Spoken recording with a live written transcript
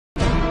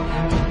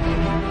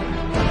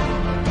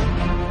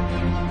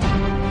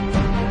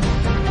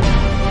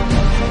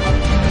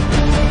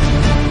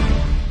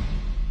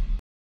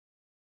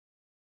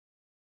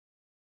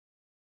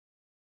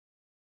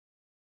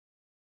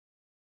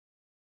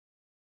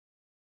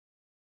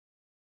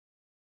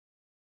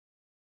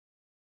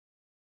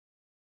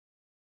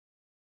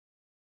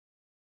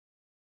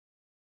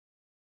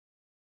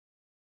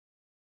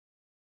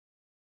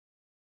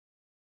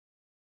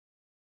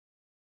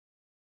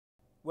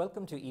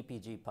Welcome to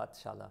EPG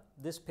Pathshala.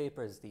 This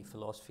paper is the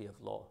philosophy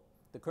of law.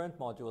 The current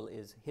module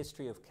is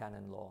History of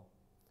Canon Law.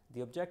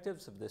 The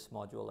objectives of this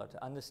module are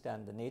to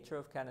understand the nature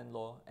of canon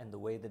law and the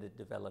way that it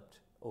developed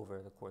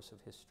over the course of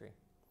history.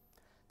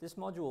 This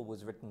module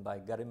was written by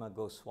Garima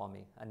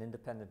Goswami, an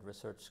independent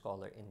research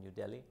scholar in New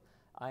Delhi.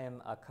 I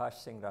am Akash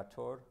Singh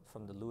Rathore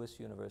from the Lewis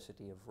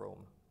University of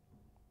Rome.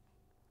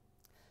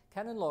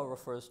 Canon law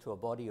refers to a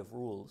body of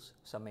rules,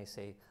 some may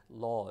say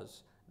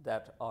laws,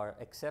 that are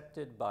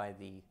accepted by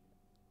the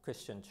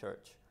Christian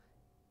Church.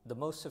 The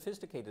most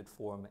sophisticated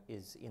form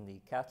is in the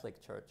Catholic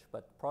Church,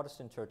 but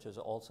Protestant churches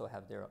also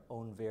have their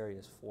own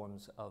various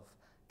forms of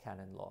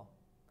canon law.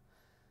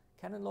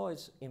 Canon law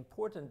is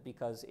important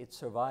because it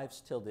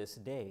survives till this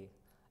day,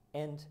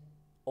 and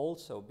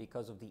also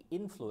because of the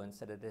influence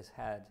that it has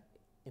had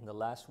in the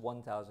last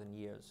 1,000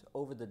 years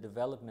over the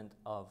development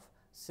of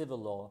civil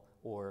law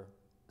or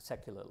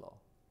secular law.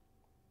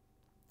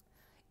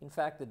 In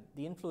fact,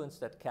 the influence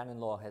that canon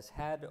law has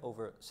had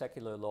over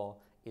secular law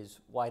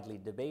is widely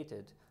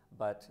debated,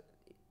 but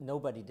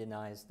nobody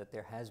denies that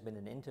there has been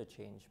an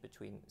interchange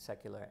between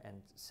secular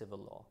and civil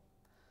law.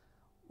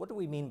 What do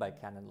we mean by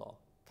canon law?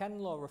 Canon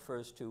law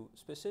refers to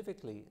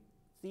specifically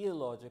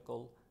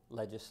theological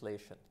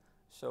legislation.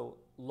 So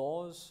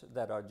laws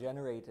that are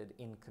generated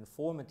in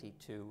conformity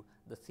to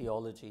the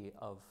theology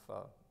of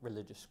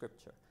religious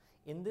scripture.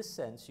 In this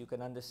sense, you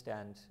can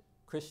understand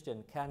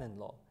Christian canon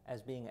law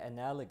as being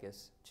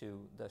analogous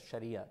to the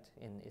Shariat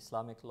in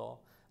Islamic law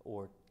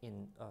or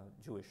in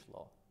Jewish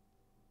law.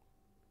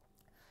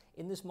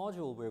 In this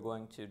module, we're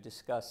going to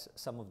discuss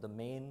some of the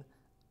main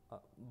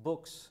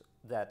books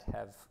that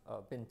have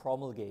been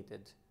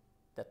promulgated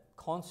that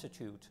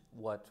constitute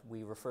what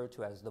we refer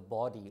to as the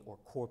body or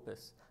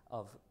corpus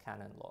of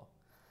canon law.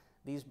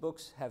 These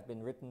books have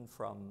been written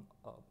from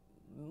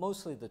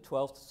mostly the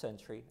 12th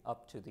century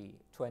up to the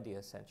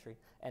 20th century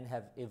and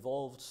have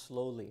evolved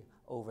slowly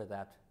over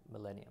that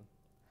millennium.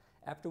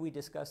 After we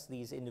discuss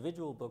these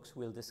individual books,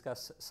 we'll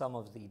discuss some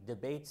of the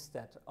debates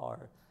that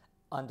are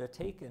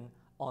undertaken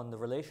on the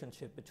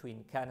relationship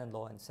between canon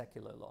law and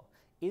secular law.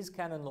 Is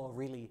canon law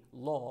really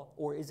law,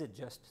 or is it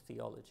just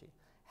theology?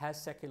 Has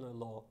secular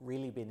law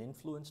really been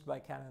influenced by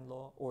canon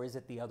law, or is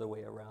it the other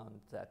way around,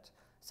 that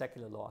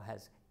secular law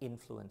has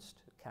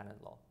influenced canon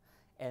law?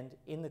 And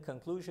in the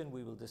conclusion,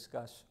 we will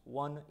discuss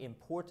one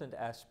important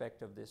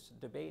aspect of this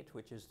debate,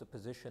 which is the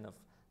position of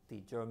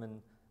the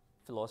German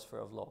philosopher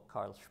of law,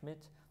 Carl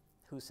Schmitt,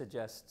 who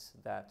suggests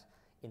that,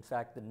 in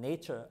fact, the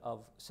nature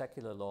of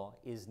secular law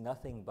is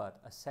nothing but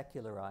a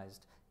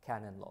secularized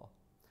canon law.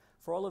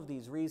 For all of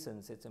these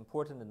reasons, it's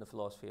important in the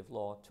philosophy of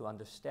law to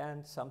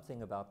understand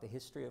something about the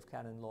history of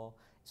canon law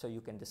so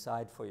you can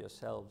decide for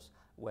yourselves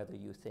whether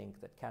you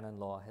think that canon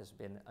law has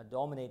been a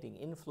dominating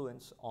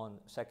influence on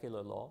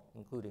secular law,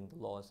 including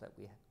the laws that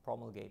we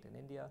promulgate in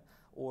India,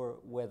 or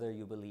whether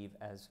you believe,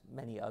 as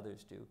many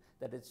others do,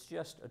 that it's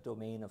just a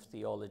domain of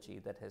theology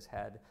that has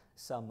had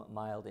some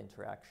mild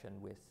interaction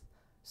with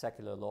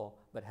secular law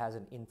but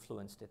hasn't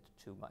influenced it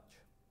too much.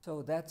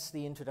 So that's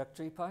the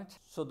introductory part.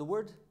 So the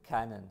word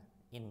canon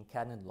in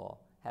canon law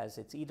has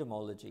its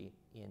etymology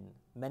in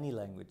many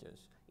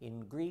languages.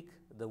 In Greek,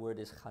 the word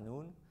is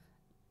chanun.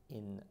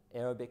 In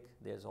Arabic,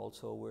 there's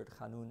also a word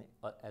chanun,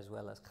 as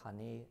well as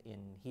chaneh in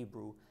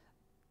Hebrew.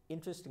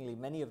 Interestingly,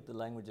 many of the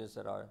languages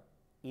that are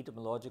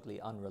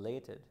etymologically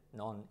unrelated,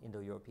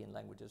 non-Indo-European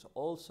languages,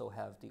 also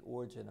have the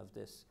origin of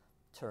this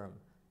term,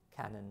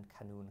 canon,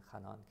 kanun,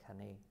 chanan,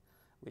 chaneh,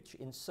 which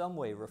in some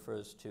way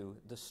refers to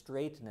the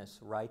straightness,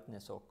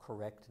 rightness, or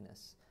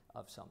correctness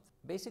of something.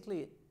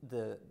 Basically,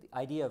 the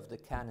idea of the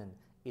canon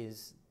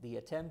is the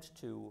attempt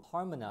to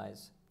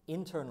harmonize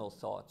internal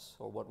thoughts,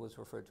 or what was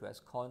referred to as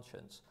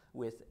conscience,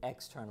 with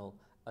external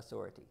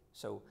authority.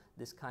 So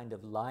this kind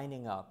of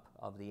lining up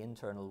of the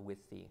internal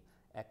with the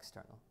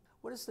external.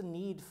 What is the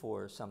need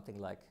for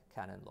something like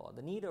canon law?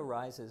 The need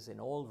arises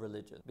in all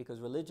religions because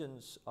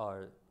religions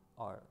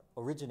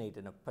originate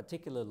in a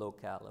particular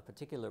locale, a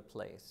particular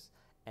place,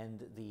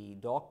 and the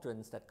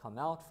doctrines that come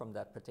out from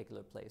that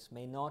particular place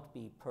may not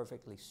be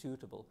perfectly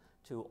suitable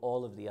to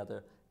all of the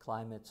other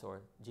climates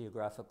or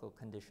geographical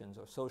conditions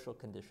or social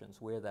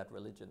conditions where that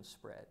religion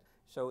spread.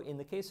 So in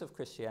the case of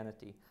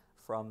Christianity,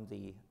 from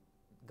the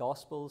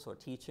Gospels or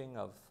teaching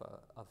of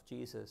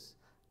Jesus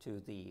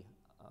to the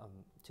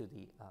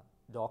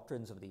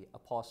doctrines of the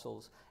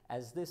apostles,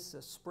 as this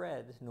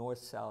spread north,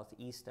 south,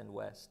 east, and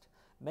west,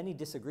 many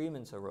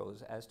disagreements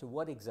arose as to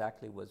what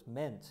exactly was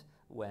meant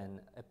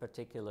when a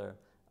particular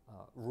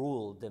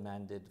rule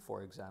demanded,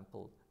 for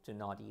example, to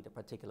not eat a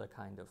particular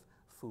kind of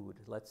food.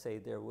 Let's say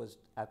there was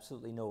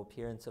absolutely no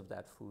appearance of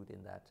that food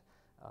in that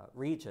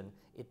region.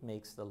 It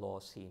makes the law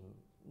seem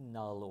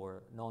null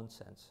or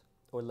nonsense.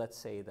 Or let's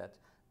say that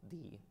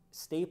the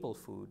staple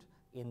food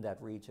in that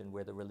region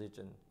where the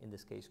religion, in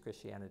this case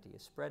Christianity,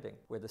 is spreading,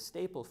 where the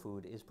staple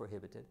food is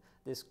prohibited,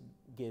 this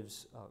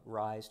gives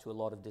rise to a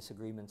lot of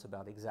disagreements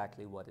about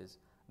exactly what is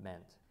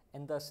meant.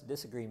 And thus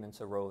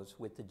disagreements arose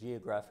with the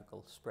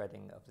geographical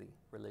spreading of the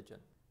religion.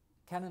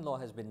 Canon law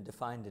has been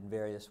defined in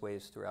various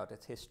ways throughout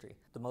its history.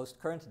 The most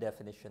current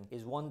definition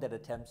is one that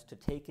attempts to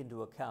take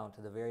into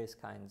account the various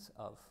kinds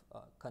of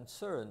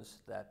concerns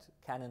that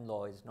canon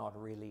law is not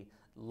really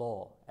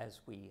law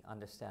as we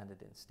understand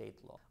it in state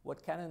law.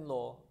 What canon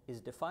law is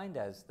defined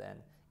as then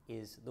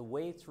is the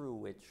way through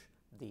which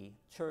the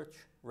church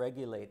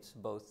regulates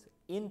both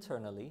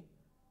internally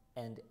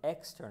and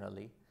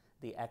externally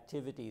the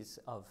activities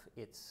of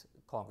its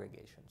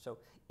congregation. So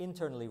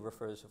internally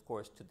refers, of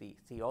course, to the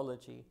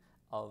theology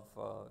of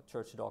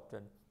church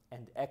doctrine,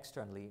 and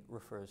externally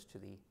refers to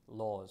the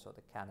laws or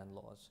the canon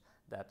laws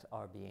that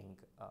are being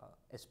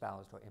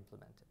espoused or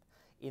implemented.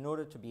 In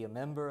order to be a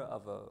member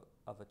of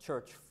a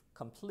church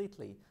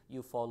completely,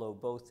 you follow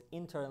both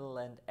internal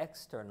and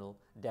external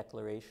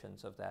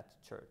declarations of that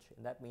church.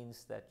 And that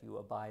means that you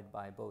abide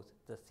by both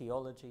the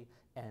theology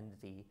and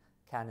the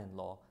canon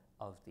law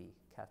of the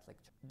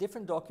Catholic Church.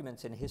 Different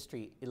documents in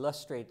history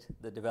illustrate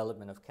the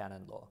development of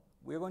canon law.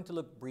 We're going to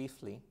look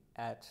briefly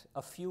at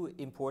a few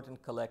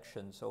important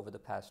collections over the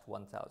past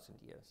 1,000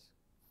 years.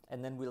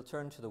 And then we'll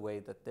turn to the way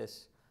that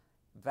this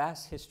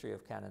vast history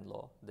of canon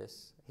law,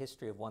 this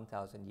history of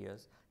 1,000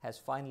 years, has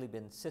finally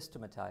been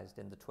systematized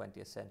in the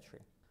 20th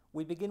century.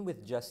 We begin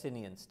with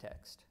Justinian's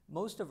text.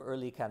 Most of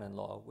early canon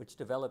law, which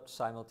developed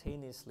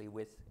simultaneously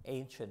with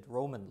ancient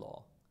Roman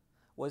law,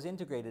 was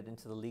integrated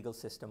into the legal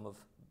system of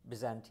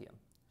Byzantium.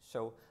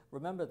 So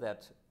remember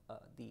that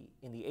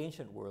in the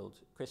ancient world,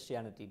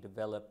 Christianity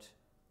developed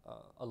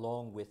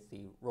along with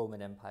the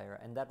Roman Empire,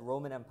 and that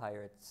Roman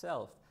Empire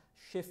itself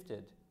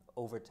shifted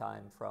over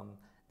time from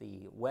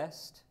the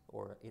west,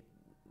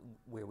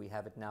 where we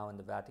have it now in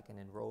the Vatican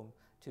in Rome,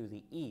 to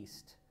the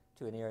east,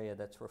 to an area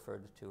that's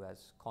referred to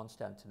as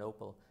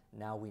Constantinople.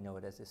 Now we know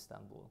it as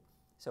Istanbul.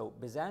 So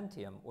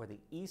Byzantium, or the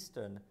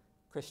Eastern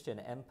Christian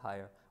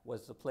Empire,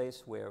 was the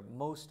place where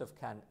most of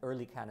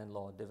early canon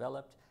law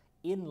developed,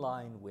 in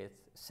line with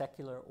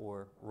secular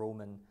or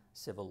Roman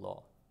civil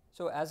law.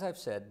 So as I've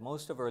said,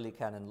 most of early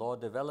canon law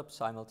developed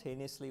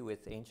simultaneously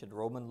with ancient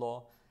Roman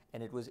law,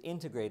 and it was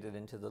integrated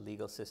into the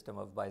legal system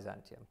of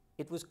Byzantium.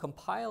 It was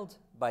compiled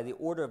by the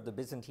order of the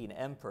Byzantine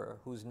emperor,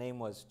 whose name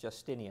was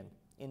Justinian,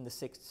 in the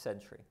 6th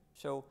century.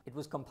 So it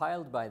was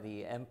compiled by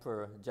the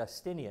Emperor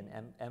Justinian,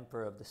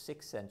 emperor of the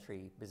 6th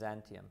century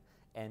Byzantium.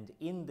 And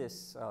in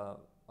this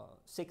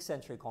 6th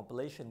century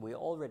compilation, we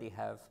already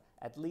have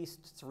at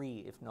least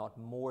 3, if not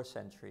more,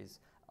 centuries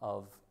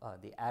of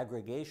the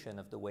aggregation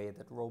of the way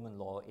that Roman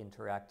law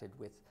interacted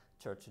with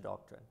church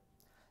doctrine.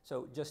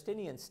 So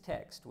Justinian's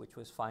text, which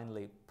was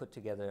finally put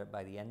together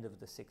by the end of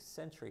the 6th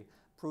century,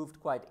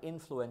 proved quite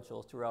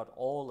influential throughout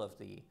all of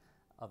the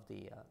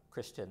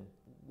Christian,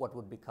 what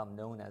would become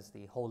known as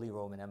the Holy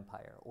Roman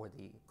Empire, or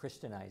the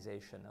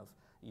Christianization of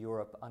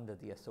Europe under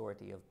the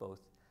authority of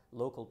both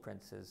local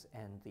princes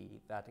and the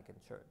Vatican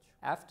Church.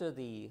 After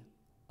the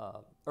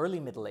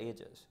early Middle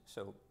Ages,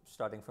 so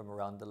starting from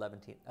around the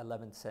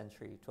 11th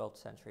century, 12th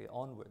century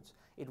onwards,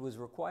 it was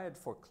required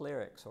for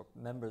clerics or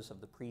members of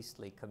the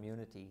priestly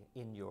community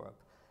in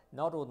Europe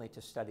not only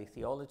to study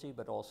theology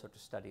but also to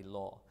study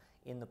law.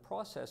 In the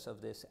process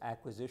of this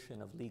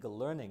acquisition of legal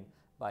learning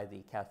by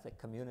the Catholic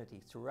community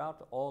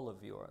throughout all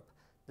of Europe,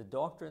 the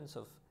doctrines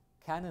of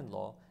canon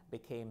law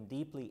became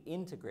deeply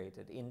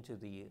integrated into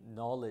the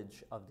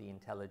knowledge of the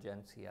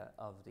intelligentsia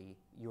of the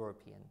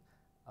European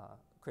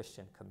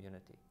Christian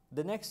community.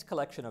 The next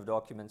collection of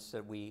documents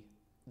that we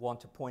want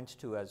to point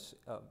to as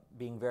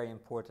being very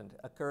important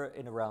occur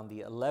in around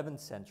the 11th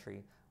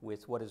century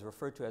with what is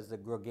referred to as the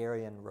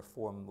Gregorian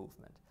Reform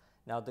movement.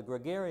 Now, the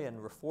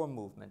Gregorian Reform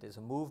movement is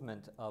a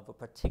movement of a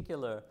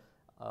particular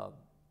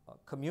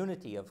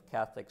community of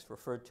Catholics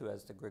referred to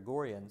as the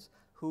Gregorians,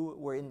 who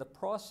were in the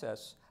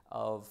process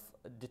of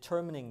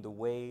determining the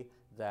way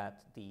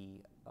that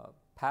the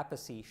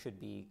papacy should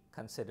be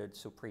considered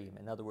supreme.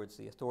 In other words,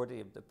 the authority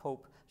of the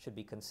Pope should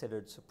be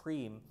considered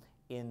supreme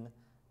in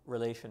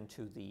relation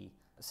to the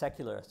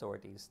secular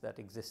authorities that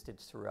existed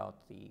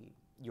throughout the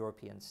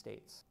European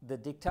states. The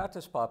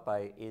Dictatus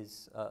Papae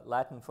is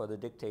Latin for the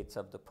dictates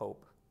of the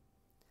Pope.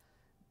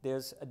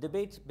 There's a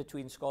debate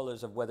between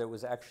scholars of whether it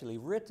was actually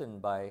written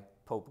by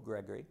Pope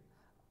Gregory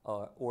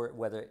or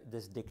whether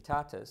this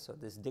Dictatus, or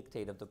this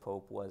dictate of the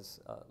Pope, was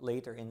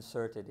later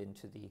inserted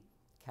into the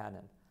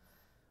canon.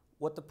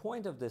 What the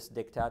point of this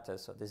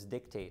Dictatus, or this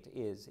dictate,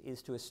 is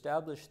to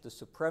establish the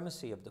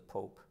supremacy of the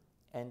Pope.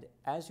 And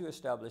as you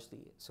establish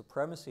the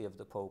supremacy of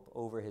the Pope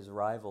over his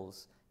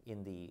rivals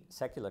in the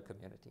secular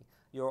community,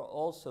 you're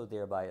also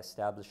thereby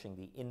establishing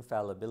the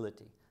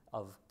infallibility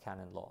of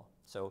canon law.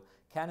 So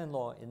canon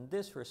law in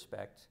this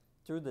respect,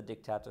 through the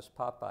Dictatus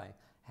Papae,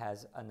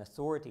 has an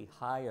authority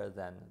higher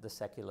than the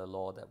secular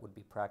law that would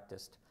be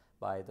practiced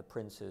by the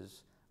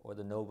princes or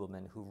the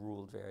noblemen who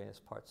ruled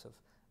various parts of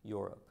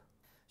Europe.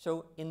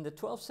 So in the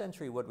 12th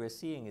century, what we're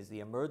seeing is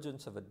the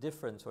emergence of a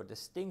difference or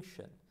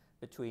distinction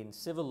between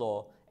civil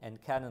law and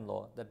canon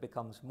law that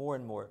becomes more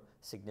and more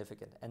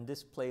significant. And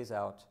this plays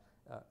out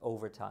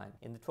over time.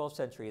 In the 12th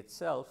century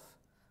itself,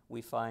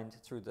 we find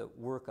through the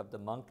work of the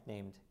monk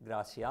named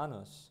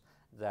Gracianus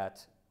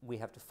that we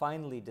have to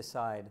finally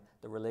decide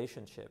the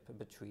relationship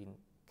between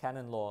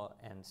canon law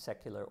and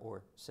secular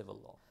or civil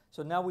law.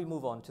 So now we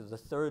move on to the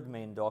third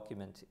main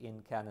document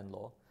in canon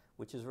law,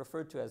 which is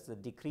referred to as the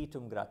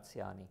Decretum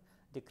Gratiani.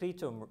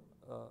 Decretum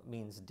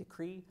means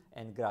decree,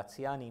 and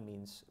Gratiani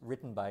means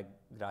written by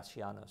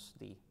Gratianus,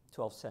 the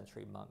 12th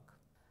century monk.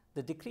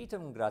 The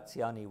Decretum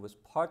Gratiani was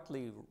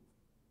partly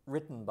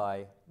written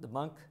by the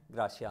monk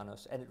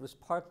Gratianus, and it was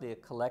partly a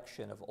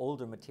collection of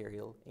older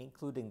material,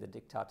 including the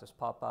Dictatus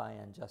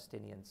Papae and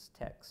Justinian's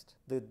text.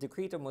 The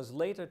Decretum was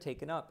later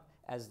taken up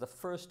as the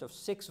first of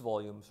 6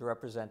 volumes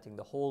representing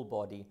the whole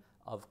body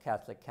of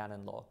Catholic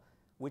canon law,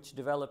 which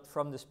developed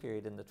from this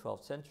period in the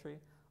 12th century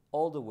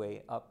all the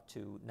way up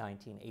to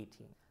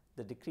 1918.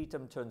 The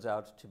Decretum turns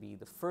out to be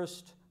the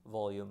first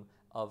volume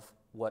of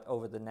what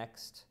over the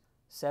next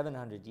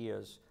 700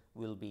 years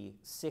will be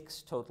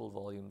 6 total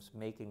volumes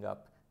making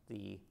up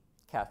the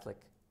Catholic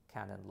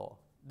canon law.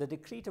 The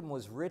Decretum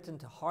was written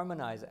to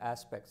harmonize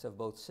aspects of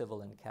both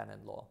civil and canon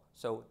law.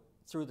 So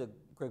through the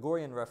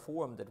Gregorian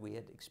reform that we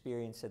had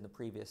experienced in the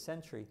previous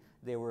century,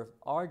 there were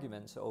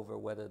arguments over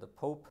whether the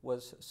Pope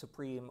was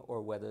supreme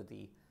or whether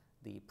the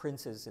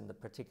princes in the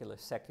particular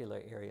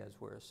secular areas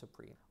were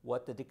supreme.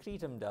 What the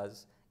Decretum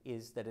does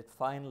is that it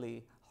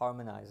finally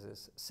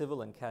harmonizes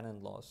civil and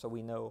canon law, so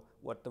we know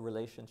what the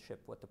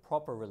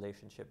proper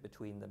relationship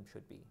between them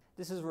should be.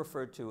 This is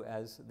referred to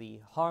as the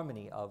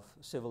harmony of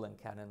civil and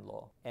canon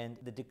law. And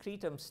the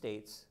Decretum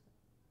states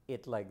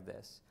it like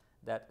this,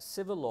 that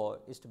civil law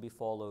is to be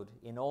followed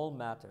in all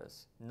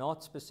matters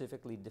not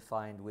specifically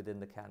defined within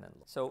the canon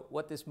law. So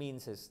what this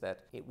means is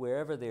that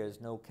wherever there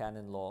is no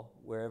canon law,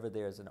 wherever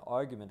there is an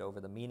argument over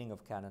the meaning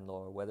of canon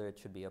law or whether it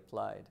should be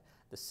applied,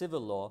 the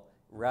civil law,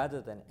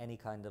 rather than any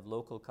kind of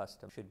local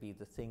custom, should be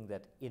the thing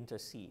that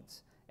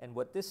intercedes. And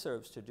what this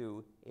serves to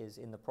do is,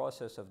 in the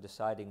process of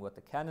deciding what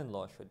the canon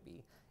law should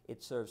be,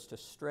 it serves to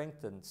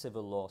strengthen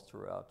civil law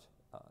throughout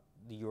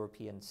the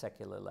European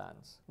secular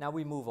lands. Now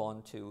we move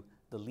on to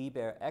the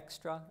Liber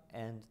Extra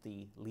and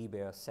the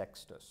Liber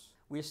Sextus.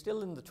 We're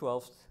still in the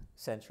 12th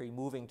century,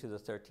 moving to the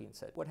 13th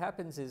century. What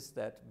happens is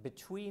that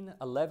between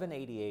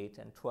 1188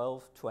 and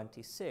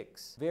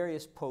 1226,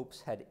 various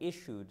popes had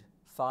issued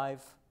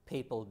 5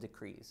 papal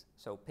decrees.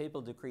 So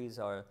papal decrees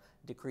are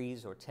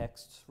decrees or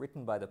texts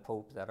written by the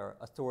Pope that are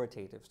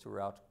authoritative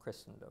throughout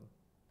Christendom.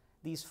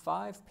 These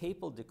 5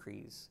 papal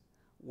decrees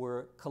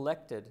were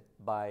collected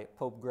by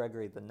Pope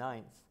Gregory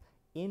IX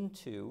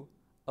into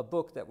a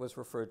book that was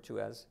referred to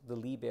as the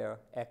Liber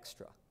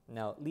Extra.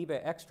 Now, Liber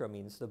Extra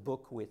means the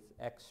book with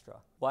extra.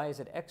 Why is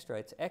it extra?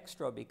 It's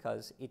extra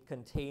because it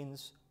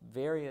contains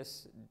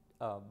various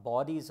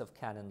bodies of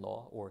canon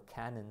law, or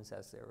canons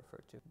as they're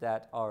referred to,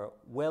 that are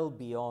well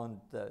beyond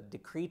the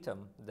decretum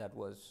that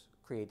was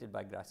created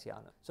by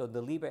Gratianus. So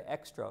the Liber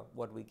Extra,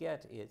 what we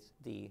get is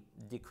the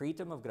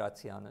decretum of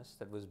Gratianus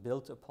that was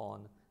built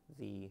upon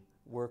the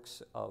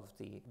works of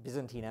the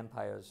Byzantine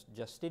Empire's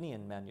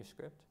Justinian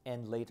manuscript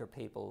and later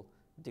papal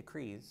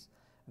decrees,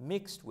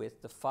 mixed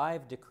with the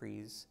 5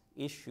 decrees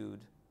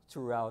issued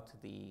throughout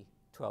the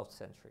 12th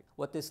century.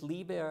 What this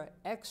Liber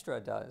Extra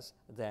does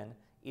then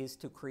is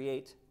to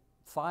create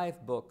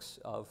 5 books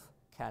of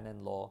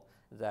canon law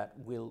that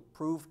will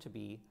prove to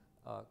be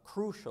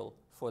crucial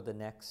for the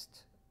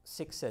next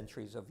 6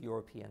 centuries of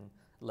European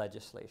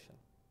legislation.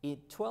 In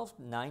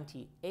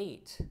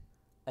 1298,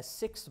 a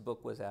 6th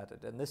book was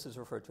added, and this is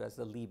referred to as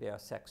the Liber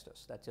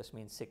Sextus. That just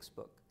means 6th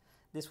book.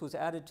 This was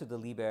added to the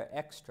Liber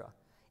Extra.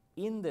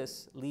 In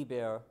this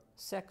Liber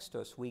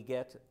Sextus, we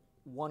get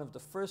one of the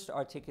first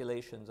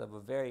articulations of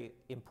a very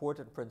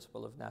important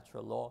principle of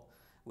natural law,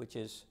 which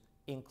is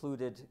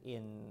included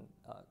in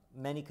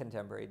many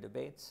contemporary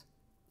debates,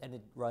 and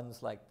it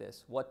runs like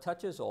this: what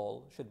touches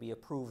all should be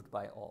approved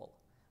by all.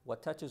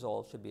 What touches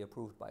all should be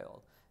approved by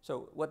all.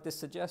 So what this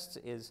suggests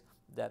is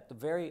that the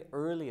very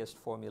earliest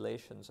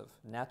formulations of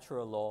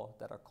natural law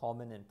that are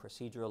common in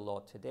procedural law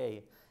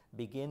today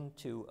begin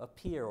to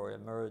appear or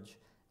emerge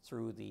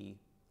through the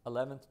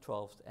 11th,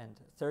 12th, and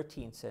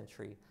 13th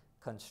century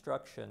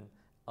construction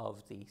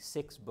of the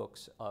 6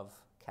 books of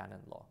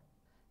canon law.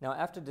 Now,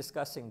 after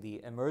discussing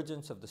the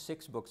emergence of the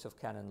 6 books of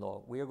canon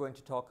law, we are going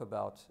to talk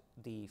about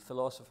the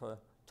philosopher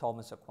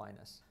Thomas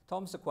Aquinas.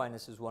 Thomas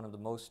Aquinas is one of the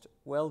most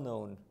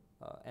well-known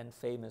and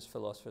famous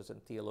philosophers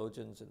and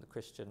theologians in the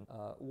Christian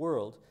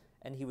world,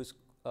 and he was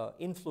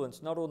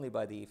influenced not only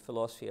by the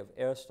philosophy of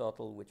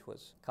Aristotle, which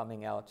was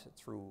coming out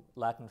through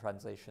Latin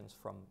translations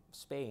from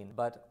Spain,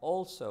 but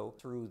also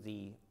through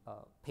the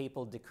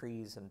papal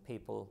decrees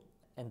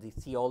and the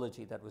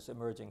theology that was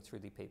emerging through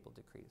the papal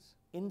decrees.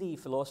 In the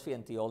philosophy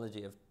and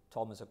theology of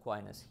Thomas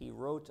Aquinas, he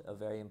wrote a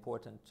very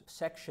important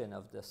section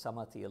of the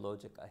Summa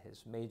Theologica,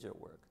 his major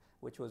work,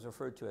 which was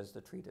referred to as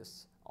the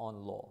Treatise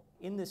on Law.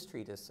 In this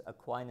treatise,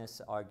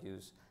 Aquinas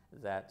argues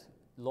that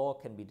law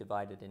can be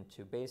divided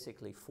into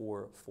basically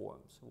 4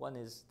 forms. One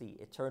is the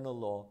eternal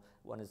law,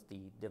 one is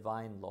the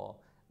divine law,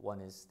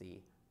 one is the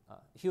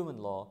human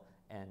law,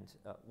 and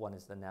one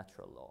is the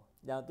natural law.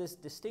 Now, this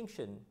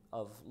distinction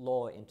of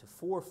law into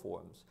 4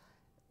 forms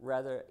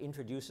rather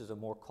introduces a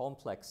more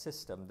complex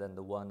system than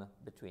the one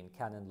between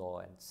canon law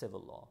and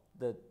civil law.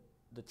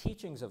 The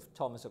teachings of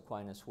Thomas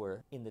Aquinas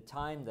were, in the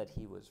time that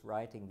he was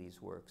writing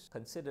these works,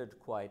 considered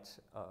quite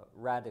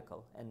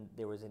radical, and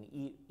there was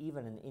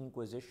even an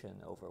inquisition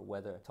over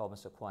whether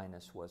Thomas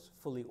Aquinas was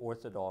fully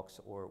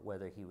orthodox or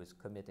whether he was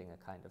committing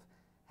a kind of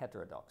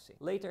heterodoxy.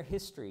 Later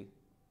history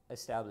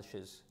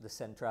establishes the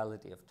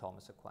centrality of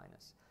Thomas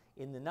Aquinas.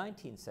 In the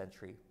 19th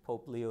century,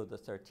 Pope Leo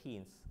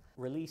XIII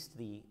released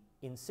the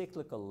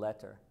encyclical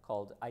letter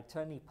called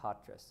Aeterni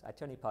Patris.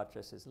 Aeterni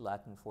Patris is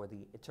Latin for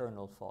the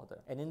Eternal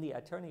Father. And in the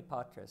Aeterni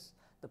Patris,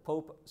 the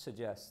Pope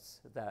suggests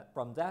that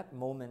from that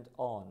moment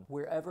on,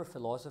 wherever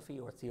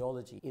philosophy or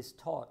theology is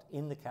taught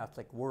in the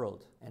Catholic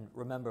world, and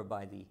remember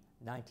by the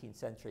 19th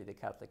century, the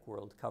Catholic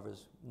world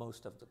covers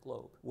most of the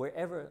globe.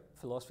 Wherever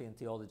philosophy and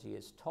theology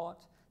is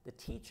taught, the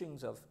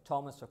teachings of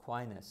Thomas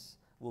Aquinas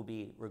will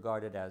be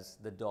regarded as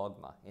the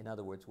dogma. In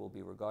other words, will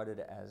be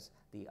regarded as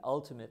the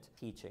ultimate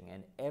teaching,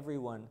 and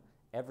everyone,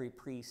 every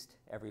priest,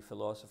 every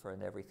philosopher,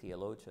 and every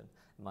theologian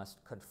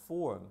must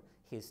conform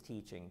his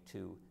teaching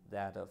to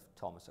that of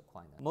Thomas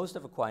Aquinas. Most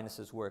of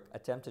Aquinas' work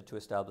attempted to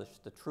establish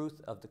the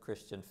truth of the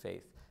Christian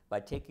faith by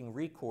taking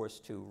recourse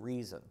to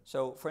reason.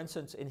 So, for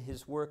instance, in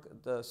his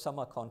work, the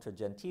Summa Contra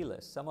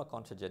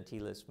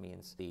Gentiles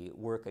means the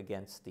work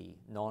against the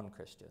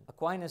non-Christian.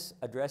 Aquinas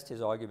addressed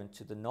his argument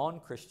to the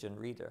non-Christian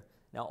reader.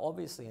 Now,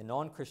 obviously, a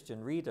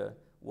non-Christian reader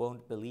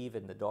won't believe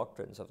in the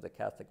doctrines of the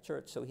Catholic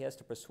Church, so he has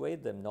to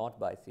persuade them not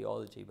by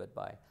theology, but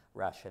by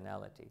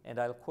rationality. And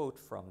I'll quote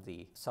from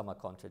the Summa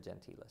Contra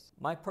Gentiles.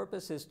 "My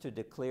purpose is to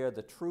declare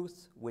the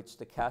truth which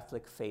the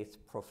Catholic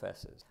faith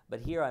professes. But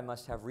here I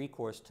must have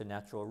recourse to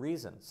natural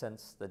reason,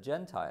 since the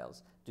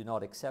Gentiles do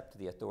not accept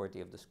the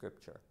authority of the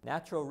Scripture.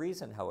 Natural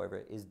reason, however,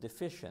 is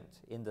deficient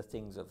in the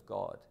things of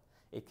God.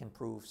 It can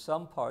prove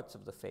some parts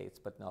of the faith,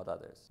 but not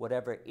others.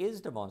 Whatever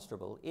is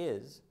demonstrable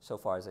is, so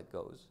far as it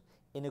goes,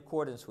 in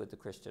accordance with the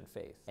Christian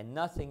faith, and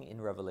nothing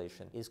in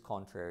revelation is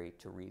contrary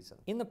to reason."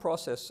 In the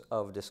process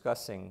of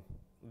discussing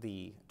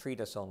the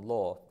treatise on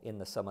law in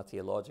the Summa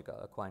Theologica,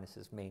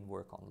 Aquinas' main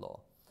work on law,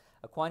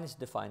 Aquinas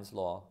defines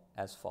law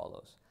as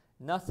follows: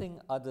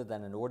 "Nothing other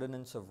than an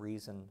ordinance of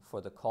reason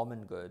for the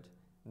common good,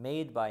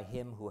 made by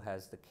him who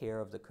has the care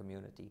of the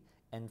community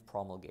and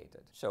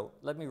promulgated." So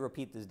let me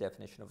repeat this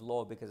definition of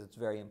law because it's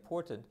very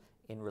important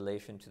in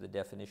relation to the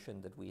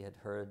definition that we had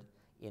heard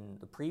in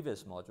the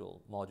previous module,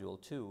 Module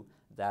 2,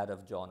 that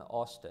of John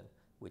Austin,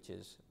 which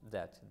is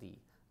that the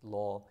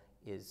law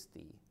is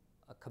the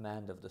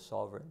command of the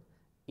sovereign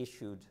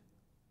issued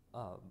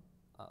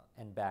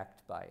and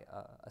backed by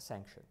a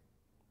sanction.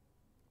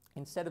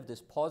 Instead of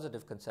this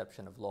positive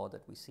conception of law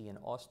that we see in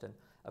Austin,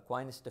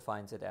 Aquinas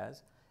defines it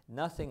as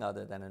nothing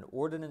other than an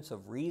ordinance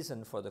of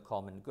reason for the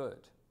common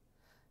good.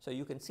 So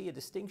you can see a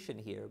distinction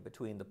here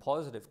between the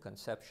positive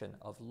conception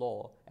of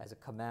law as a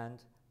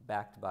command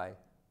backed by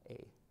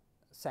a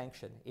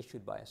sanction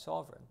issued by a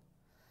sovereign,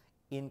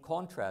 in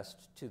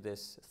contrast to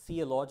this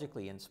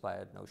theologically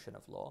inspired notion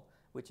of law,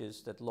 which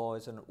is that law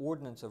is an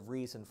ordinance of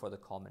reason for the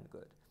common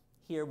good.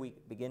 Here we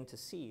begin to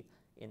see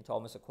in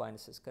Thomas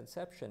Aquinas'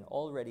 conception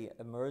already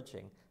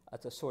emerging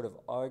as a sort of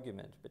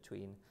argument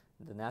between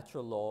the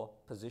natural law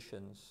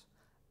positions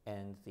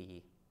and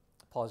the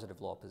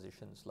positive law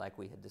positions, like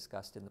we had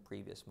discussed in the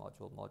previous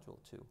module,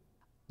 Module 2.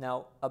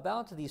 Now,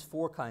 about these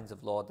four kinds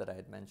of law that I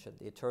had mentioned,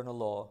 the eternal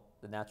law,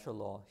 the natural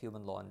law,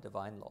 human law, and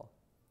divine law,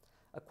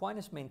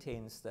 Aquinas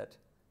maintains that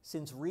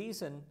since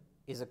reason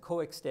is a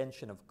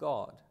coextension of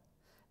God,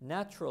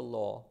 natural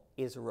law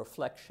is a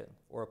reflection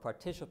or a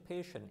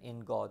participation in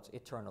God's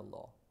eternal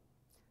law.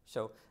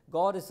 So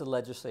God is the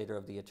legislator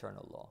of the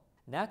eternal law.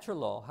 Natural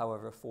law,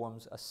 however,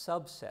 forms a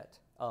subset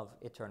of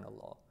eternal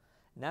law.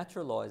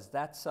 Natural law is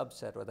that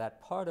subset or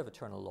that part of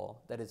eternal law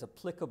that is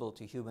applicable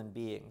to human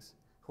beings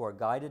who are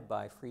guided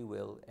by free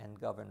will and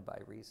governed by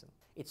reason.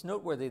 It's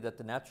noteworthy that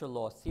the natural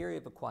law theory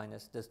of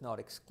Aquinas does not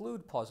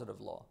exclude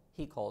positive law.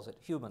 He calls it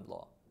human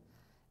law.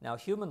 Now,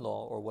 human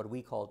law, or what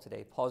we call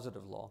today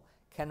positive law,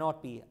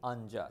 cannot be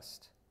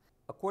unjust.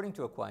 According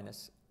to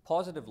Aquinas,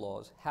 positive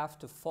laws have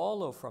to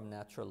follow from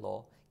natural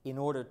law in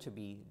order to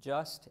be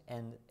just,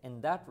 and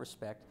in that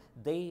respect,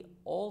 they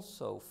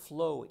also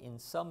flow in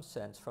some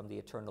sense from the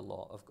eternal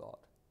law of God.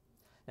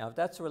 Now, if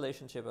that's the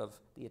relationship of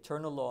the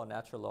eternal law,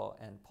 natural law,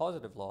 and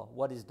positive law,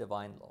 what is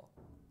divine law?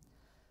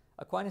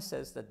 Aquinas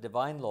says that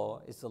divine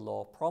law is the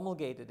law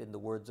promulgated in the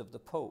words of the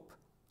Pope.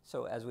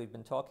 So, as we've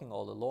been talking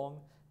all along,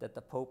 that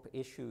the Pope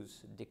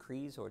issues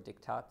decrees or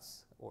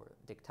dictats or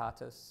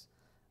dictatus,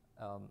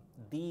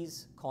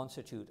 these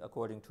constitute,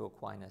 according to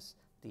Aquinas,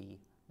 the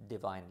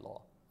divine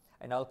law.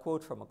 And I'll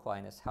quote from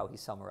Aquinas how he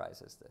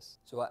summarizes this.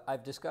 So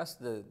I've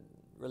discussed the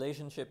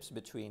relationships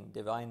between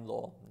divine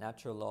law,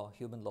 natural law,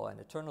 human law,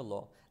 and eternal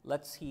law.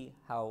 Let's see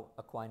how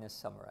Aquinas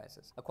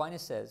summarizes.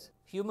 Aquinas says,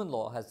 human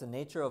law has the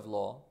nature of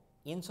law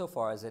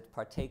insofar as it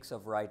partakes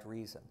of right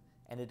reason,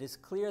 And it is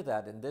clear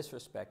that, in this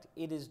respect,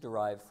 it is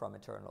derived from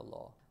eternal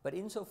law. But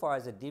insofar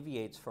as it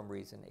deviates from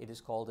reason, it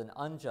is called an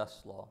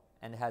unjust law,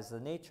 and has the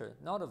nature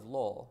not of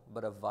law,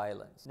 but of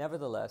violence.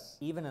 Nevertheless,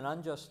 even an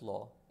unjust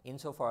law,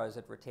 insofar as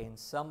it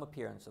retains some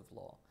appearance of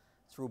law,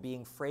 through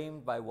being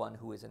framed by one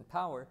who is in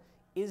power,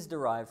 is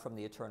derived from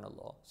the eternal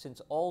law, since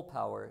all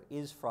power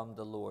is from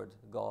the Lord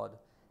God,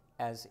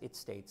 as it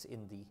states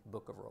in the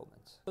book of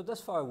Romans. So thus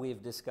far we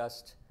have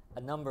discussed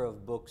a number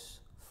of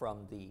books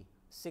from the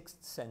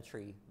 6th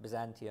century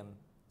Byzantium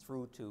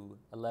through to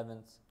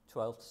 11th,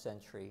 12th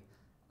century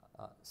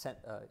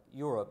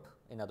Europe,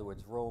 in other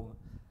words Rome,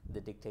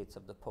 the dictates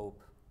of the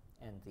Pope,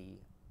 and the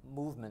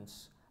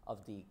movements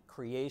of the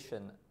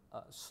creation,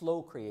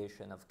 slow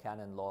creation of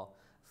canon law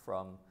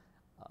from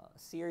a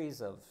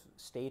series of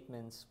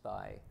statements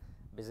by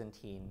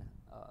Byzantine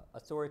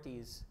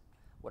authorities,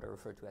 what are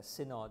referred to as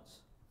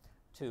synods,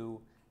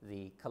 to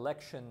the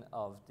collection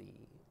of the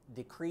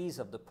decrees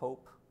of the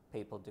Pope,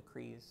 papal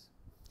decrees,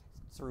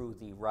 through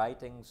the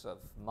writings of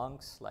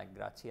monks like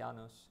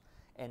Gratianus.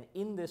 And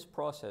in this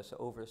process,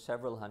 over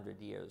several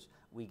hundred years,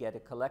 we get a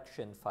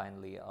collection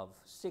finally of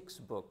 6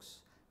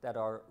 books that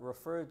are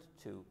referred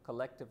to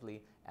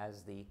collectively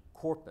as the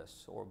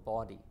corpus or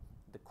body,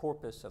 the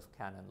corpus of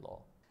canon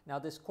law. Now,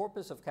 this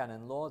corpus of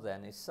canon law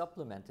then is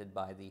supplemented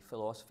by the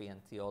philosophy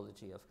and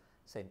theology of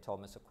St.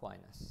 Thomas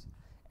Aquinas.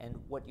 And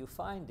what you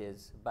find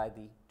is, by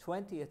the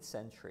 20th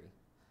century,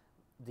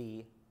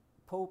 the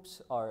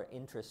popes are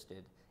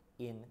interested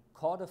in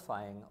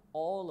codifying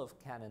all of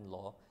canon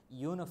law,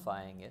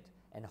 unifying it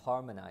and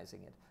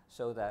harmonizing it,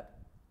 so that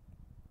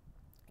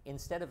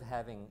instead of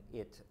having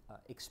it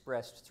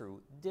expressed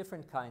through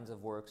different kinds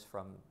of works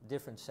from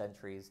different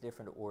centuries,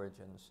 different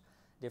origins,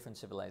 different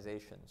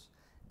civilizations,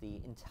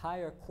 the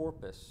entire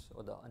corpus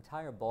or the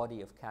entire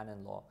body of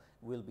canon law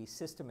will be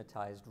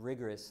systematized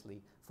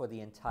rigorously for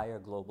the entire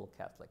global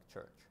Catholic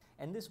Church.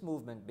 And this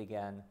movement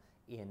began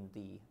in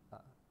the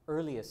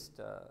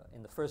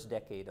in the first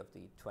decade of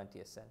the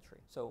 20th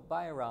century. So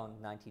by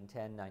around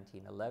 1910,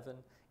 1911,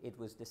 it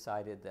was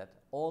decided that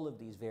all of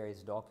these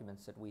various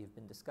documents that we've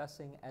been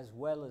discussing, as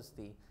well as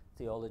the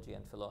theology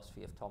and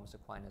philosophy of Thomas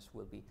Aquinas,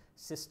 will be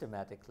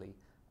systematically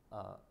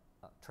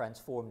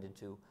transformed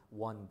into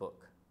one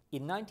book.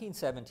 In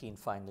 1917,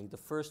 finally, the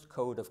first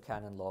code of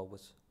canon law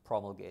was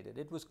promulgated.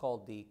 It was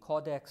called the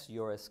Codex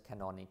Juris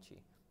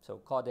Canonici.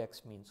 So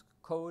codex means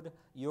code,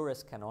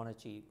 juris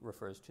canonici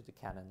refers to the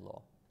canon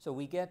law. So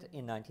we get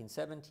in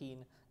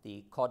 1917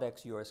 the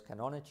Codex Juris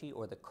Canonici,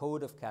 or the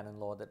Code of Canon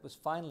Law, that was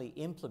finally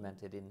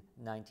implemented in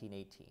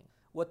 1918.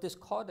 What this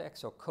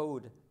codex or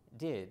code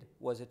did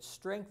was it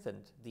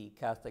strengthened the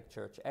Catholic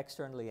Church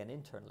externally and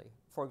internally.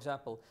 For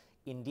example,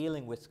 in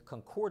dealing with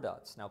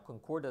concordats, now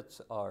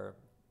concordats are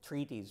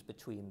treaties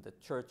between the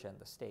church and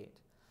the state.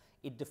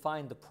 It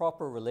defined the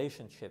proper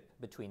relationship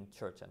between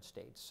church and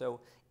state.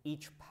 So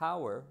each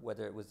power,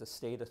 whether it was the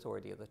state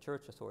authority or the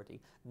church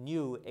authority,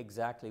 knew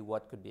exactly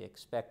what could be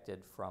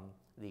expected from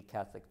the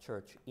Catholic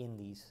Church in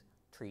these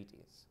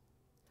treaties.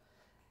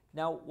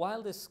 Now,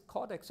 while this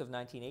Codex of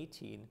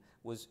 1918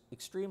 was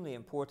extremely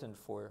important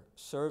for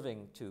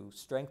serving to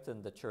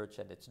strengthen the church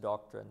and its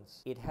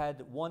doctrines, it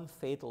had one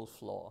fatal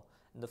flaw.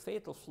 And the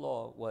fatal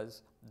flaw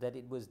was that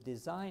it was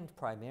designed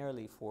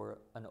primarily for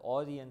an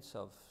audience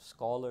of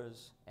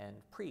scholars and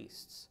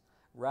priests,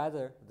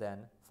 rather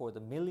than for the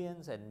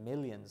millions and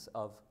millions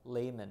of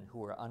laymen who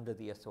were under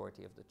the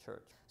authority of the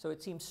church. So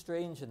it seems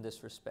strange in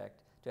this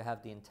respect to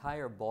have the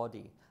entire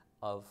body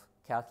of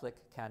Catholic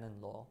canon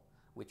law,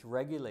 which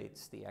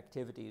regulates the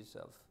activities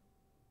of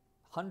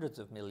hundreds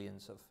of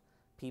millions of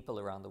people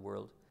around the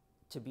world,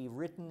 to be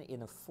written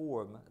in a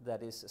form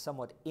that is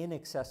somewhat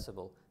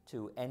inaccessible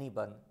to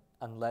anyone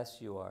unless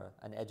you are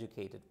an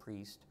educated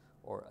priest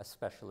or a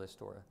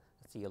specialist or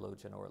a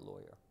theologian or a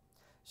lawyer.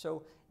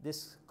 So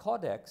this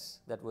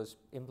codex that was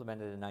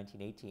implemented in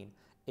 1918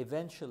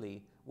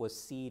 eventually was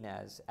seen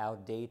as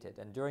outdated,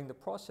 and during the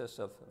process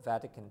of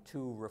Vatican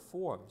II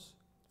reforms,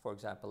 for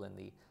example in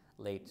the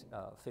late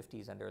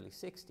 50s and early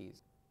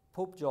 60s,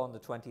 Pope John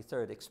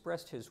XXIII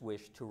expressed his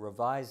wish to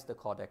revise the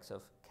Codex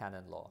of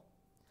Canon Law.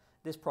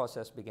 This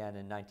process began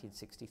in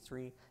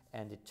 1963,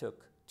 and it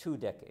took 2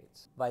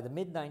 decades. By the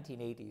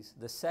mid-1980s,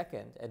 the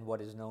second and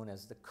what is known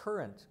as the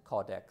current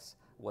Codex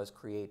was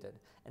created,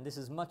 and this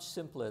is much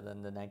simpler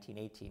than the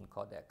 1918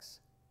 Codex.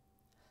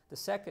 The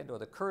second, or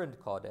the current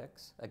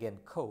Codex, again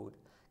code,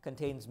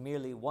 contains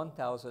merely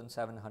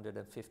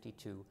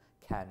 1,752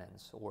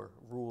 canons, or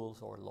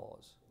rules or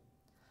laws.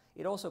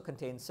 It also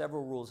contains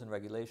several rules and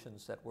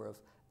regulations that were of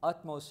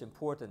utmost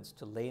importance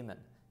to laymen,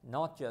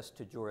 not just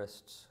to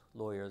jurists,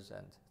 lawyers,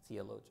 and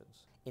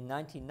theologians. In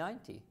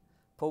 1990,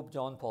 Pope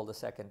John Paul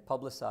II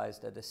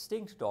publicized a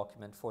distinct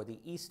document for the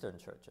Eastern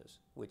churches,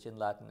 which in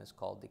Latin is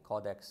called the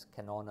Codex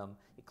Canonum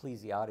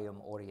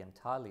Ecclesiarum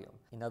Orientalium.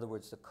 In other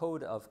words, the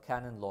code of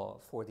canon law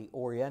for the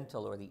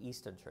Oriental or the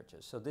Eastern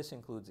churches. So this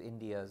includes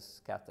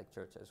India's Catholic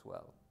Church as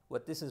well.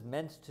 What this is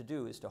meant to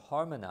do is to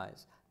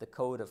harmonize the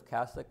code of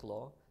Catholic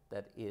law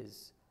that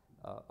is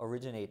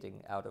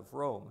originating out of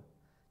Rome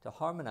to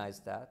harmonize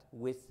that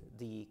with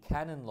the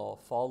canon law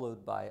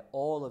followed by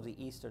all of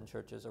the Eastern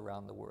churches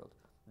around the world,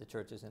 the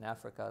churches in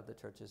Africa, the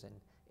churches in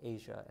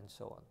Asia, and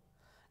so on.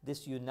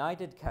 This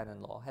united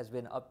canon law has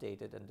been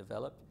updated and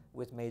developed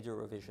with major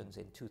revisions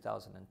in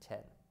 2010.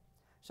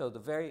 So the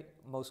very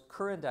most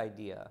current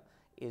idea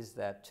is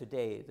that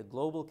today the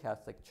global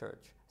Catholic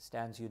Church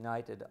stands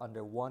united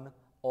under one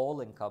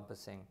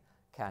all-encompassing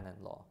canon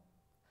law.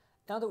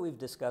 Now that we've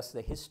discussed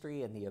the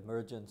history and the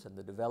emergence and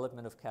the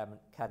development of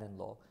canon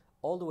law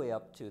all the way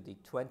up to the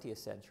 20th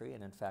century,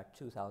 and in fact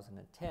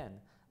 2010,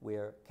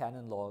 where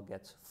canon law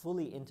gets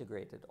fully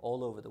integrated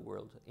all over the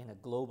world in a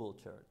global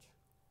church,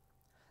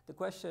 the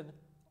question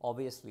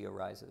obviously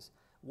arises,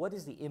 what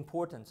is the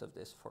importance of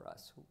this for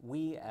us?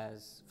 We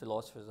as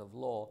philosophers of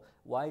law,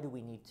 why do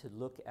we need to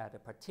look at a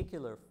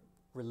particular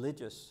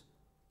religious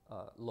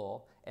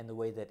law and the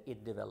way that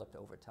it developed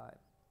over time?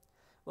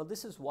 Well,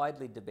 this is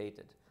widely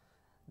debated.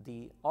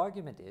 The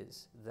argument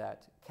is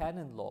that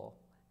canon law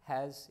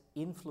has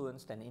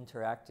influenced and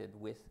interacted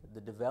with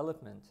the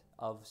development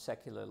of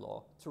secular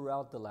law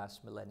throughout the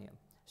last millennium.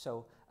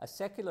 So a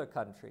secular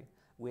country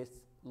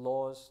with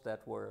laws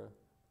that were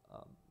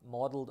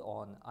modeled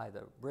on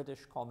either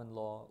British common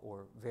law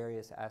or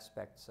various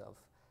aspects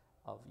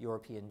of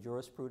European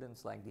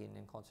jurisprudence like the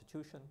Indian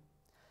Constitution,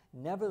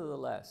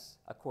 nevertheless,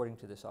 according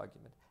to this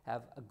argument,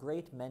 have a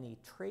great many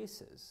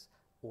traces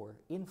or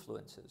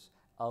influences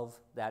of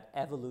that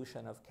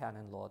evolution of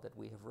canon law that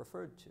we have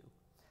referred to.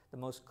 The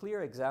most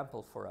clear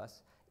example for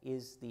us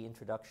is the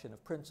introduction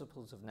of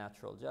principles of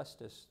natural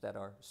justice that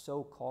are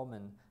so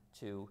common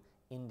to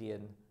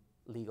Indian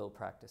legal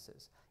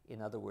practices.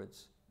 In other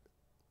words,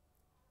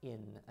 in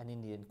an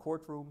Indian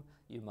courtroom,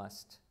 you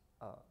must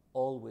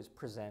always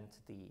present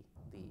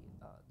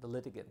the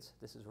litigants.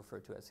 This is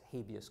referred to as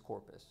habeas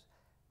corpus,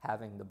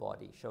 having the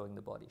body, showing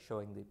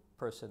the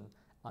person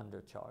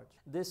under charge.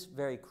 This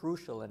very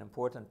crucial and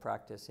important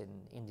practice in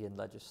Indian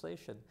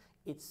legislation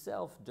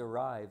itself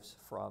derives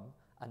from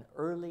an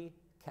early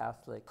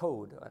Catholic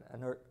code,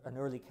 an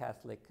early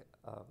Catholic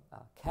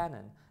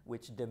canon,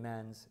 which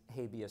demands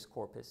habeas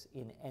corpus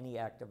in any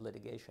act of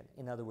litigation.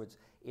 In other words,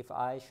 if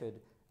I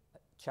should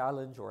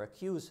challenge or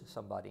accuse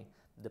somebody,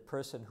 the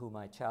person whom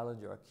I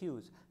challenge or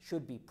accuse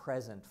should be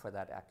present for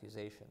that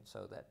accusation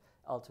so that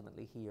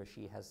ultimately he or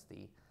she has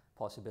the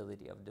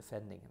possibility of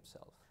defending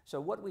himself. So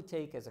what we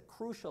take as a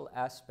crucial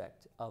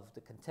aspect of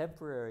the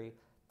contemporary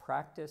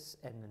practice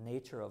and the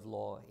nature of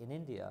law in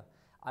India,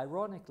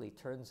 ironically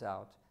turns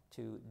out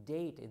to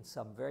date in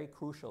some very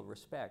crucial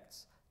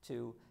respects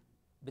to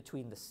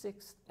between the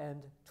 6th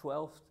and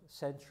 12th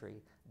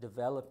century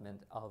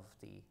development of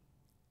the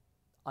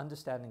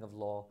understanding of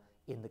law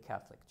in the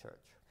Catholic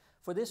Church.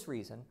 For this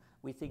reason,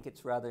 we think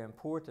it's rather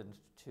important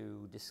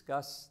to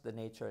discuss the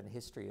nature and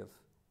history of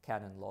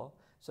canon law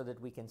so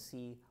that we can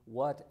see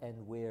what and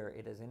where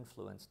it has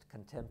influenced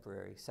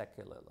contemporary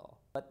secular law.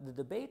 But the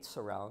debate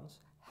surrounds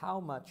how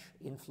much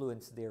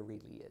influence there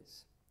really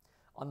is.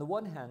 On the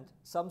one hand,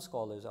 some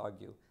scholars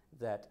argue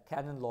that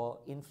canon law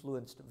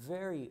influenced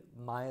very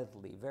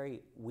mildly,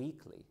 very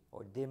weakly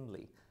or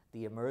dimly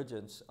the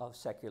emergence of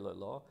secular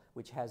law,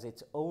 which has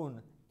its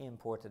own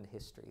important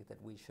history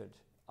that we should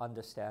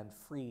understand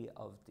free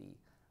of the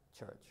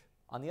church.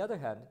 On the other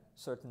hand,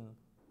 certain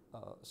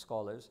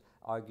scholars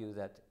argue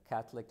that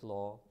Catholic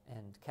law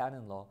and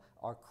canon law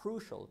are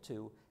crucial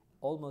to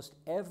almost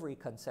every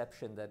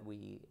conception that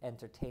we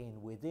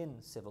entertain within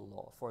civil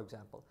law. For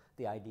example,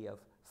 the idea of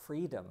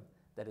freedom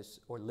that is,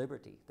 or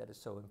liberty that is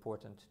so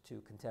important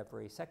to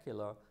contemporary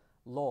secular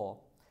law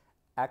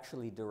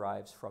actually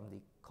derives from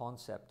the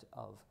concept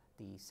of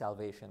the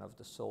salvation of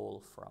the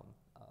soul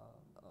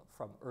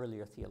from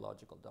earlier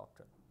theological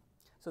doctrine.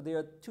 So there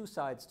are two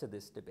sides to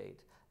this debate,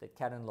 that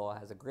canon law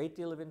has a great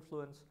deal of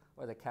influence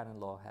or that canon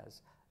law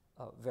has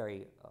a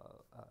very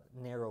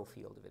narrow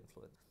field of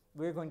influence.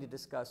 We're going to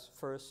discuss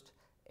first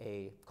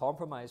a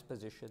compromise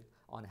position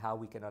on how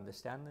we can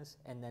understand this,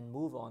 and then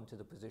move on to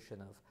the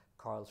position of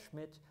Carl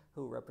Schmitt,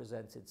 who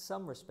represents in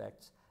some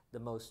respects the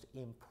most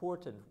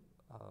important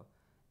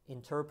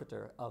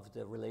interpreter of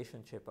the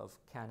relationship of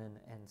canon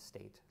and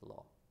state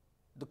law.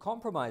 The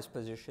compromise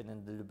position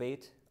in the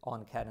debate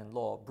on canon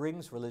law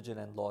brings religion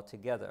and law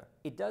together.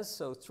 It does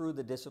so through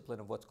the discipline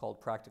of what's called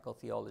practical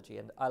theology,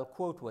 and I'll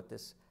quote what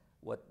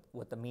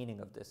the meaning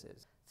of this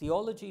is.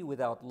 Theology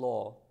without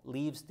law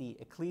leaves the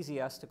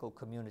ecclesiastical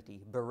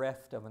community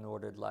bereft of an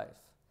ordered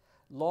life.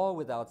 Law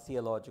without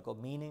theological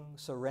meaning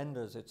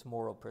surrenders its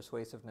moral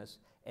persuasiveness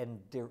and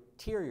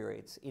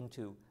deteriorates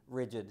into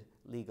rigid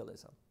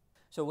legalism.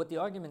 So what the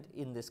argument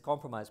in this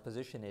compromise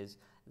position is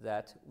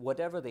that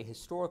whatever the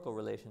historical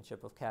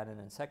relationship of canon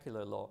and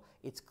secular law,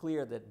 it's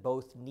clear that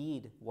both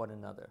need one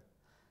another.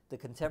 The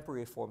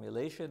contemporary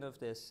formulation of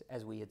this,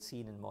 as we had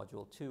seen in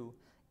Module 2,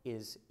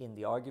 is in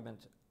the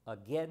argument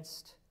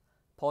against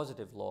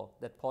positive law,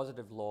 that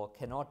positive law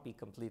cannot be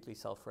completely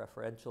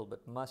self-referential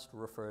but must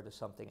refer to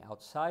something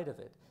outside of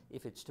it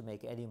if it's to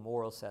make any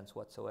moral sense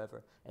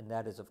whatsoever, and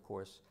that is, of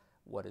course,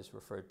 what is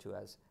referred to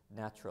as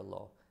natural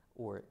law,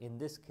 or in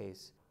this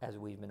case, as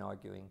we've been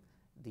arguing,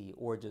 the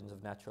origins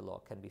of natural law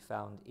can be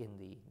found in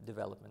the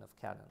development of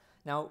canon.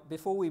 Now,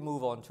 before we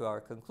move on to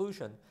our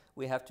conclusion,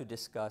 we have to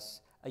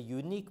discuss a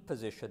unique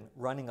position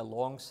running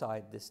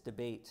alongside this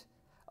debate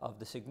of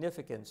the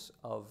significance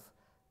of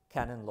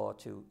canon law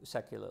to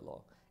secular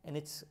law. And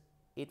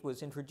it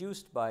was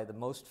introduced by the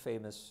most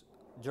famous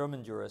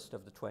German jurist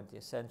of the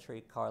 20th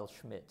century, Carl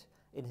Schmitt,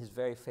 in his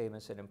very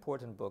famous and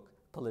important book,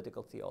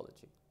 Political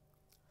Theology.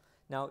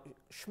 Now,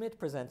 Schmitt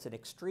presents an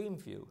extreme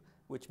view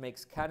which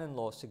makes canon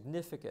law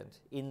significant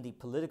in the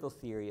political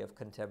theory of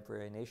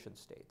contemporary nation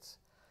states.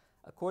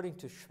 According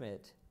to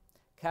Schmitt,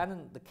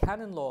 the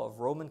canon law of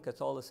Roman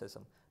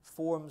Catholicism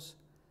forms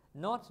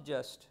not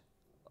just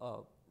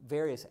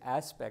various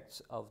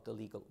aspects of the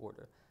legal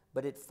order,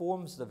 but it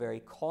forms the very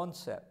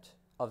concept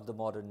of the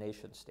modern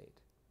nation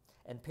state.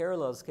 And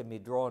parallels can be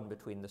drawn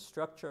between the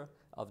structure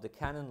of the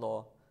canon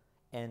law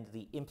and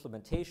the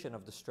implementation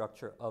of the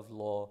structure of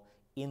law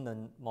in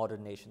the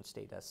modern nation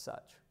state as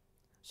such.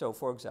 So,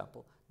 for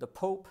example, the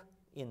Pope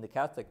in the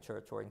Catholic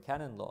Church or in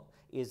canon law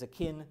is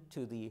akin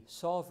to the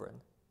sovereign,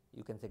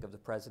 you can think of the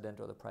president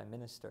or the prime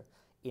minister,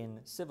 in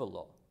civil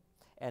law.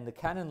 And the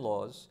canon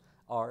laws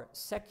are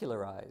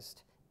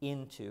secularized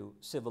into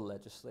civil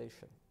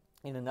legislation.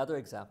 In another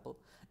example,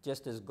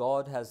 just as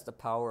God has the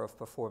power of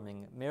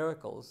performing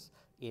miracles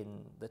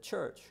in the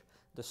church,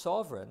 the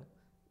sovereign,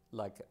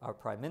 like our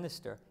prime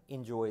minister,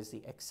 enjoys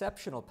the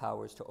exceptional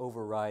powers to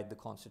override the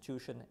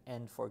constitution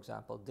and, for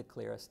example,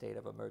 declare a state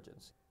of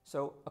emergency.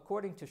 So,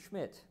 according to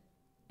Schmitt,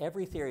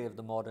 every theory of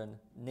the modern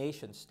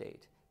nation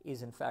state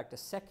is in fact a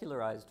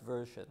secularized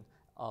version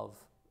of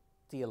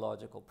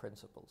theological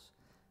principles.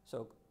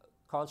 So,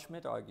 Carl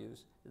Schmitt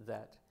argues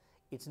that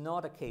it's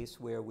not a case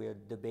where we're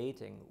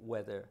debating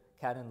whether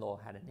canon law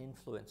had an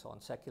influence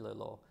on secular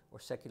law or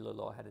secular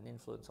law had an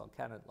influence on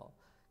canon law.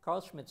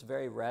 Carl Schmitt's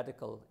very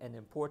radical and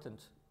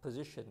important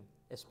position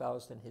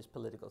espoused in his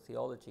political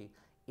theology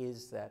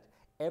is that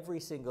every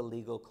single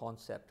legal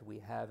concept we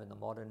have in the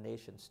modern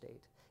nation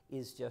state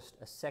is just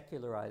a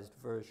secularized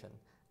version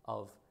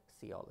of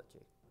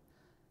theology.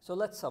 So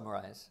let's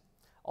summarize.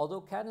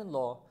 Although canon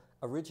law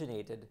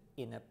originated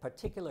in a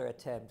particular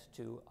attempt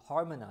to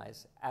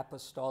harmonize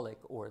apostolic,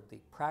 or the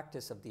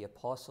practice of the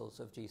apostles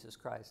of Jesus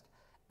Christ,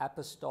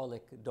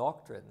 apostolic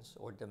doctrines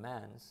or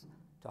demands,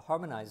 to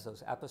harmonize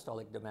those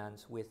apostolic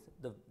demands with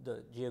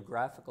the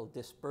geographical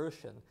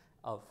dispersion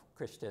of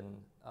Christian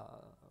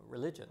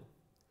religion,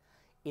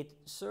 it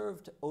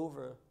served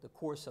over the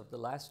course of the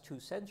last 2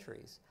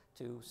 centuries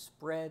to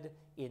spread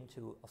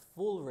into a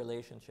full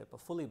relationship, a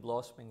fully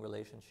blossoming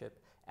relationship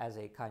as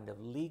a kind of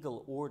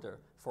legal order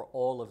for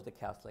all of the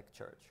Catholic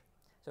Church.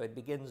 So it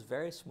begins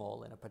very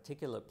small in a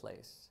particular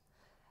place.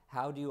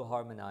 How do you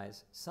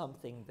harmonize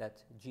something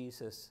that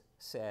Jesus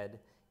said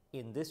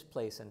in this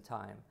place and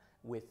time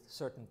with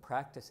certain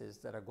practices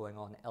that are going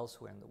on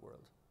elsewhere in the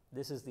world?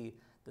 This is the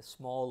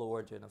small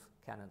origin of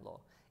canon law.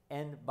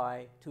 And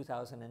by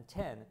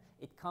 2010,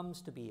 it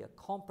comes to be a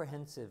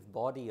comprehensive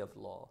body of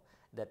law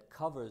that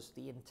covers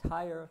the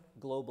entire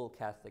global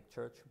Catholic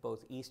Church,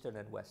 both Eastern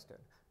and Western.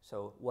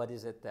 So what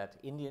is it that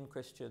Indian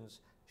Christians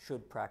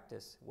should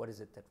practice? What is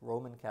it that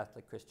Roman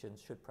Catholic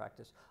Christians should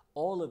practice?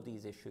 All of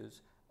these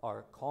issues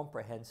are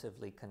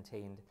comprehensively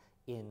contained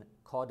in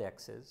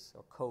codexes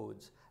or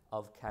codes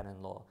of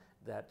canon law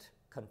that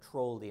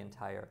control the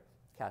entire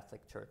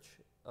Catholic Church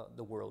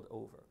the world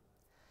over.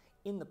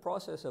 In the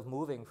process of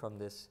moving from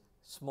this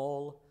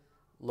small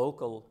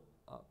local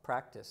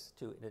practice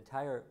to an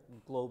entire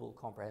global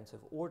comprehensive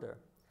order,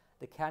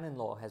 the canon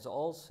law has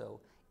also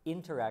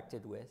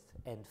interacted with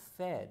and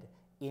fed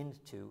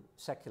into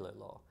secular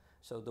law.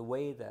 So the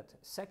way that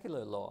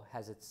secular law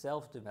has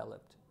itself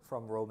developed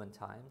from Roman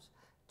times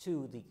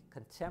to the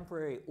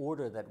contemporary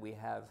order that we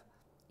have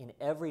in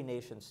every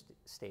nation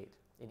state,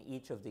 in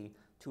each of the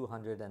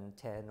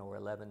 210 or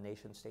 11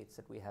 nation states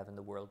that we have in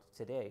the world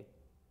today,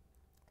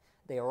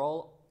 they are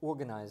all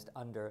organized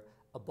under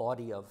a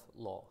body of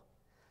law.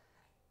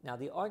 Now,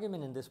 the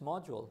argument in this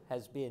module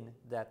has been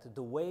that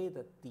the way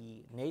that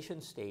the nation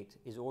state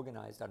is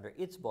organized under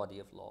its body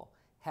of law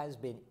has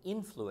been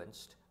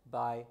influenced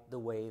by the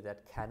way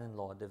that canon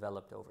law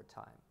developed over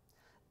time.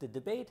 The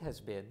debate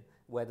has been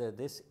whether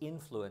this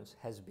influence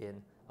has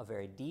been a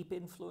very deep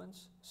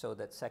influence, so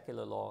that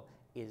secular law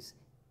is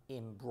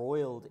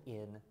embroiled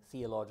in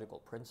theological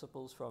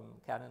principles from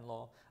canon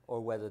law, or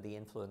whether the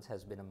influence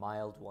has been a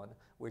mild one,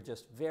 where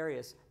just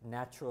various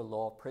natural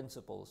law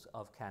principles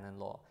of canon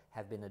law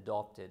have been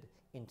adopted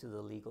into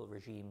the legal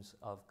regimes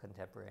of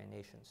contemporary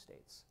nation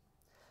states.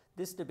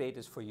 This debate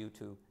is for you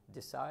to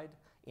decide.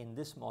 In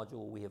this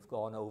module, we have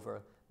gone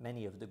over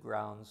many of the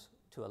grounds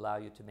to allow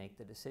you to make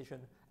the decision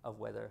of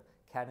whether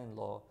canon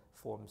law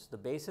forms the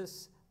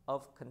basis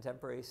of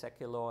contemporary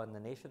secular law in the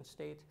nation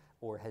state,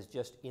 or has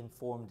just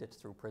informed it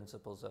through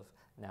principles of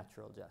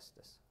natural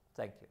justice.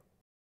 Thank you.